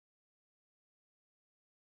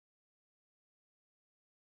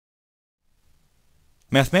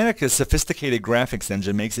Mathematica's sophisticated graphics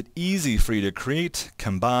engine makes it easy for you to create,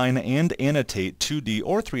 combine, and annotate 2D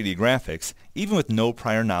or 3D graphics, even with no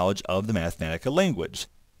prior knowledge of the Mathematica language.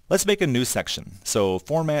 Let's make a new section. So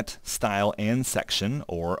Format, Style, and Section,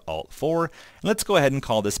 or Alt-4, and let's go ahead and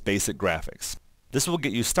call this Basic Graphics. This will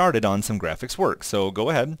get you started on some graphics work. So go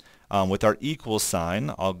ahead, with our equals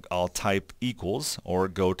sign, I'll type equals, or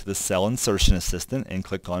go to the Cell Insertion Assistant and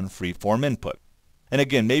click on Freeform Input. And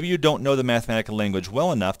again, maybe you don't know the Mathematica language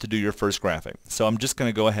well enough to do your first graphic. So I'm just going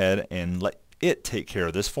to go ahead and let it take care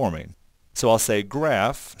of this for me. So I'll say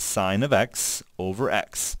graph sine of x over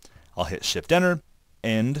x. I'll hit Shift Enter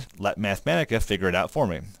and let Mathematica figure it out for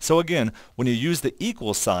me. So again, when you use the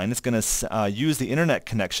equal sign, it's going to use the internet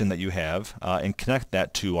connection that you have and connect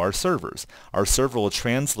that to our servers. Our server will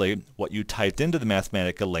translate what you typed into the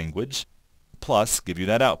Mathematica language plus give you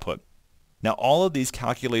that output. Now all of these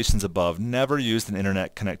calculations above never used an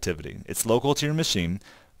internet connectivity. It's local to your machine,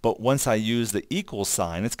 but once I use the equal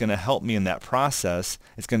sign, it's going to help me in that process.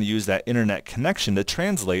 It's going to use that internet connection to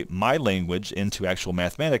translate my language into actual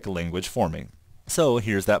Mathematica language for me. So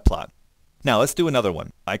here's that plot. Now let's do another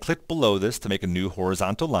one. I click below this to make a new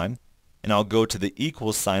horizontal line, and I'll go to the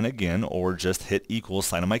equal sign again, or just hit equal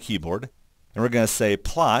sign on my keyboard. And we're going to say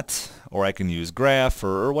plot, or I can use graph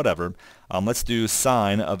or whatever. Let's do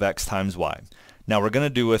sine of x times y. Now we're going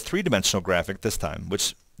to do a three-dimensional graphic this time,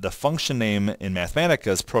 which the function name in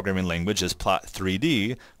Mathematica's programming language is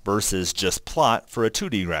plot3D versus just plot for a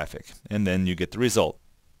 2D graphic. And then you get the result.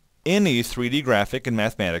 Any 3D graphic in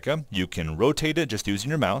Mathematica, you can rotate it just using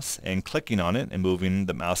your mouse and clicking on it and moving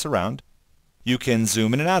the mouse around. You can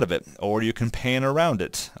zoom in and out of it, or you can pan around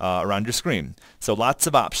it, around your screen. So lots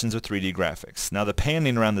of options with 3D graphics. Now the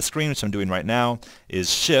panning around the screen, which I'm doing right now,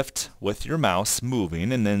 is Shift with your mouse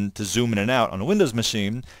moving, and then to zoom in and out on a Windows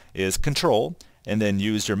machine is Control, and then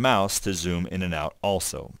use your mouse to zoom in and out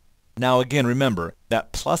also. Now again, remember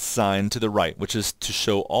that plus sign to the right, which is to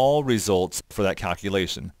show all results for that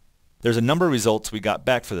calculation. There's a number of results we got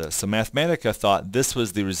back for this. So Mathematica thought this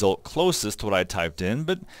was the result closest to what I typed in,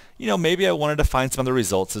 but maybe I wanted to find some other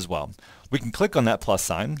results as well. We can click on that plus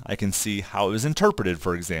sign. I can see how it was interpreted,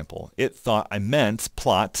 for example. It thought I meant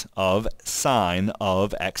plot of sine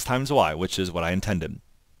of x times y, which is what I intended.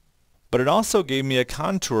 But it also gave me a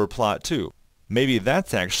contour plot too. Maybe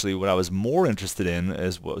that's actually what I was more interested in,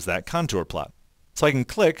 was that contour plot. So I can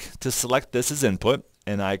click to select this as input,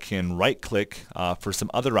 and I can right-click for some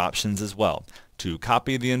other options as well. To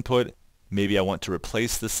copy the input, maybe I want to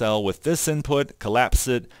replace the cell with this input, collapse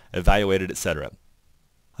it, evaluate it, etc.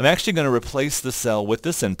 I'm actually going to replace the cell with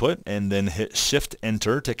this input and then hit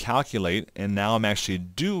Shift-Enter to calculate, and now I'm actually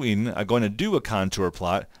going to do a contour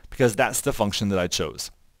plot because that's the function that I chose.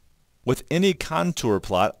 With any contour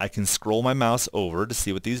plot, I can scroll my mouse over to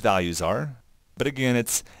see what these values are. But again,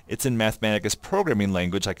 it's in Mathematica's programming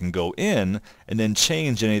language. I can go in and then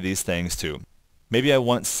change any of these things too. Maybe I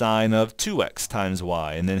want sine of 2x times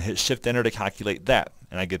y, and then hit Shift-Enter to calculate that,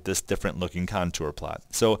 and I get this different looking contour plot.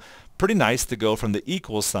 So pretty nice to go from the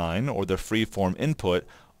equal sign, or the freeform input,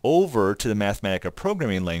 over to the Mathematica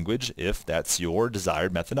programming language if that's your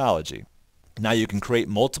desired methodology. Now you can create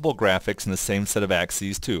multiple graphics in the same set of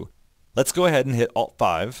axes too. Let's go ahead and hit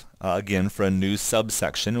Alt-5 again for a new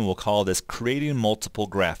subsection, and we'll call this Creating Multiple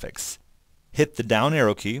Graphics. Hit the down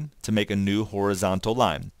arrow key to make a new horizontal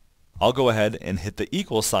line. I'll go ahead and hit the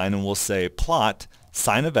equal sign, and we'll say plot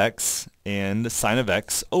sine of x and sine of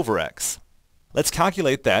x over x. Let's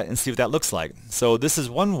calculate that and see what that looks like. So this is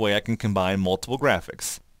one way I can combine multiple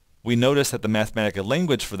graphics. We notice that the Mathematica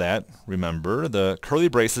language for that, remember, the curly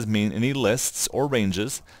braces mean any lists or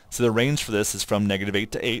ranges, so the range for this is from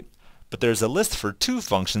 -8 to 8. But there's a list for two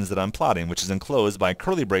functions that I'm plotting, which is enclosed by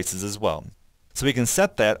curly braces as well. So we can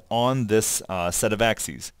set that on this set of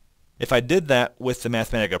axes. If I did that with the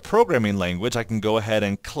Mathematica programming language, I can go ahead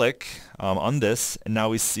and click on this, and now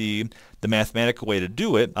we see the Mathematica way to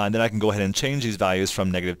do it, and then I can go ahead and change these values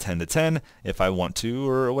from -10 to 10 if I want to,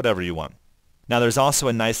 or whatever you want. Now there's also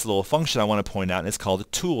a nice little function I want to point out, and it's called a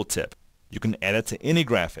tooltip. You can add it to any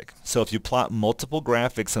graphic. So if you plot multiple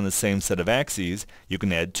graphics on the same set of axes, you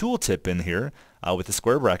can add tooltip in here with a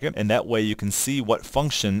square bracket, and that way you can see what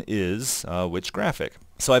function is which graphic.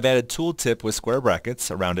 So I've added tooltip with square brackets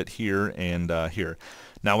around it here and here.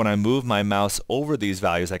 Now when I move my mouse over these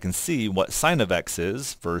values, I can see what sine of x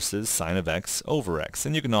is versus sine of x over x,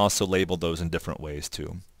 and you can also label those in different ways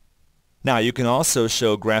too. Now you can also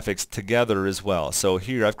show graphics together as well. So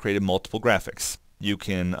here I've created multiple graphics. You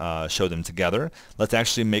can show them together. Let's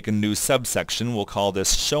actually make a new subsection. We'll call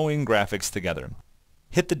this Showing Graphics Together.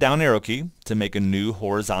 Hit the down arrow key to make a new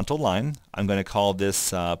horizontal line. I'm going to call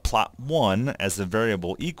this plot1 as the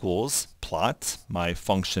variable equals plot, my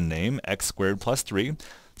function name, x squared plus 3,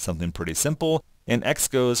 something pretty simple, and x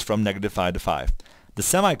goes from -5 to 5. The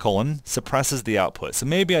semicolon suppresses the output, so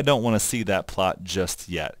maybe I don't want to see that plot just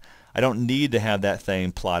yet. I don't need to have that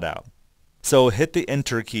thing plot out. So hit the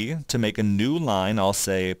enter key to make a new line. I'll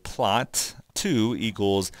say plot2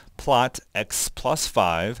 equals plot x plus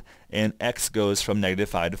 5, and x goes from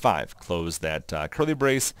 -5 to 5. Close that curly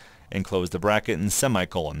brace and close the bracket and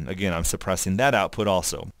semicolon. Again, I'm suppressing that output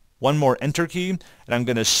also. One more enter key, and I'm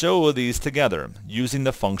going to show these together using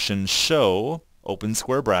the function show, open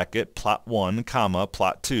square bracket, plot1, comma,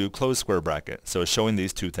 plot2, close square bracket. So showing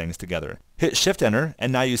these two things together. Hit shift enter,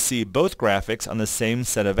 and now you see both graphics on the same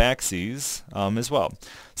set of axes as well.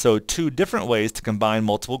 So two different ways to combine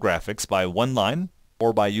multiple graphics by one line,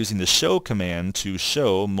 or by using the show command to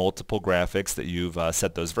show multiple graphics that you've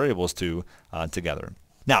set those variables to together.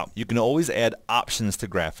 Now, you can always add options to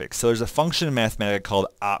graphics. So there's a function in Mathematica called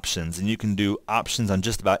options, and you can do options on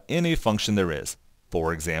just about any function there is.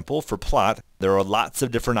 For example, for plot, there are lots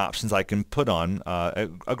of different options I can put on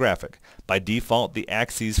a graphic. By default, the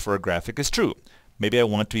axis for a graphic is true. Maybe I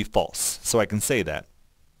want it to be false, so I can say that.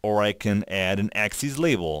 Or I can add an axis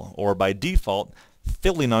label, or by default,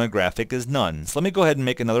 filling on a graphic is none. So let me go ahead and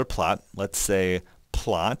make another plot. Let's say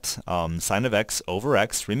plot sine of x over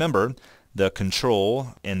x. Remember, the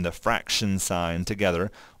control and the fraction sign together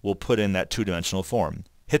will put in that two-dimensional form.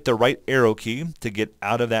 Hit the right arrow key to get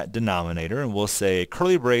out of that denominator, and we'll say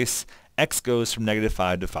curly brace, x goes from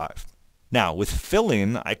 -5 to 5. Now, with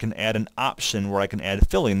filling, I can add an option where I can add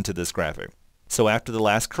filling to this graphic. So after the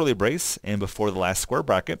last curly brace and before the last square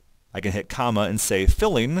bracket, I can hit comma and say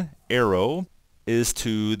filling arrow is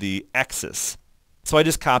to the axis. So I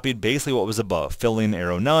just copied basically what was above. Filling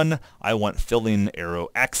arrow none, I want filling arrow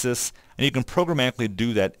axis, and you can programmatically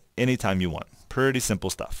do that anytime you want. Pretty simple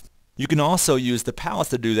stuff. You can also use the palettes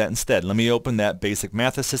to do that instead. Let me open that basic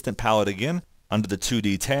Math Assistant palette again. Under the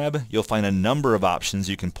 2D tab, you'll find a number of options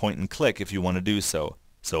you can point and click if you want to do so.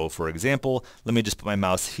 So for example, let me just put my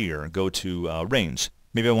mouse here, go to range.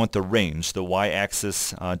 Maybe I want the range, the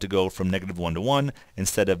y-axis, to go from -1 to 1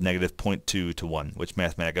 instead of -0.2 to 1, which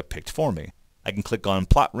Mathematica picked for me. I can click on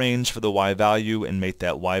plot range for the y value and make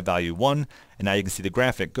that y value 1, and now you can see the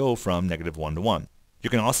graphic go from -1 to 1. You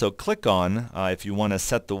can also click on, if you want to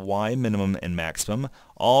set the y minimum and maximum,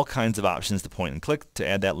 all kinds of options to point and click to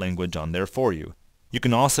add that language on there for you. You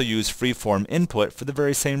can also use freeform input for the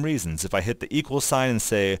very same reasons. If I hit the equal sign and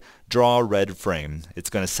say draw a red frame, it's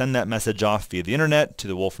going to send that message off via the internet to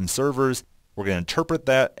the Wolfram servers. We're going to interpret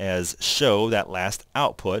that as show that last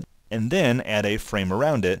output, and then add a frame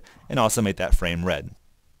around it and also make that frame red.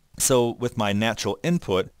 So with my natural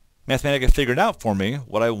input, Mathematica figured out for me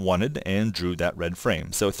what I wanted and drew that red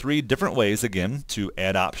frame. So 3 different ways, again, to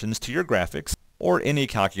add options to your graphics, or any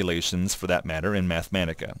calculations for that matter in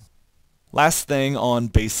Mathematica. Last thing on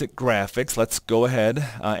basic graphics, let's go ahead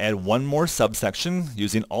add one more subsection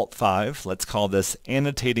using Alt-5. Let's call this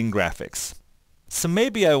annotating graphics. So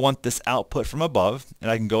maybe I want this output from above, and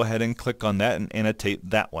I can go ahead and click on that and annotate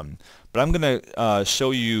that one. But I'm going to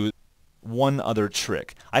show you one other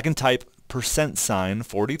trick. I can type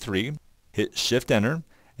 %43, hit Shift Enter,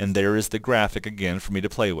 and there is the graphic again for me to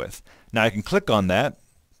play with. Now I can click on that,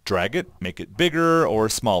 drag it, make it bigger or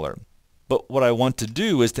smaller. But what I want to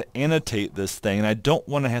do is to annotate this thing, and I don't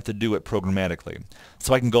want to have to do it programmatically.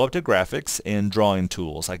 So I can go up to Graphics and Drawing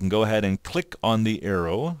Tools. I can go ahead and click on the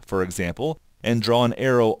arrow, for example, and draw an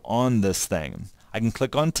arrow on this thing. I can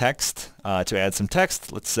click on Text to add some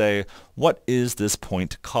text. Let's say, what is this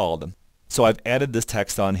point called? So I've added this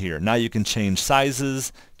text on here. Now you can change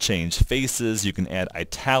sizes, change faces, you can add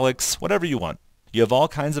italics, whatever you want. You have all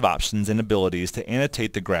kinds of options and abilities to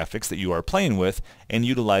annotate the graphics that you are playing with and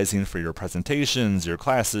utilizing for your presentations, your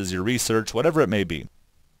classes, your research, whatever it may be.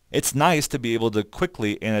 It's nice to be able to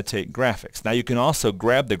quickly annotate graphics. Now you can also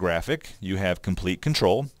grab the graphic. You have complete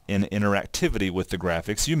control and interactivity with the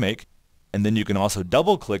graphics you make. And then you can also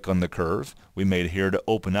double click on the curve we made here to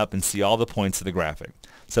open up and see all the points of the graphic.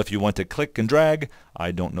 So if you want to click and drag,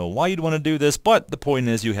 I don't know why you'd want to do this, but the point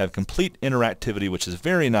is you have complete interactivity, which is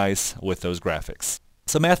very nice with those graphics.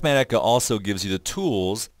 So Mathematica also gives you the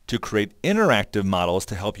tools to create interactive models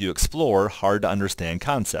to help you explore hard to understand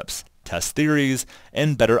concepts, test theories,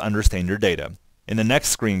 and better understand your data. In the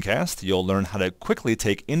next screencast, you'll learn how to quickly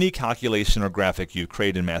take any calculation or graphic you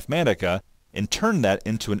create in Mathematica and turn that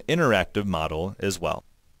into an interactive model as well.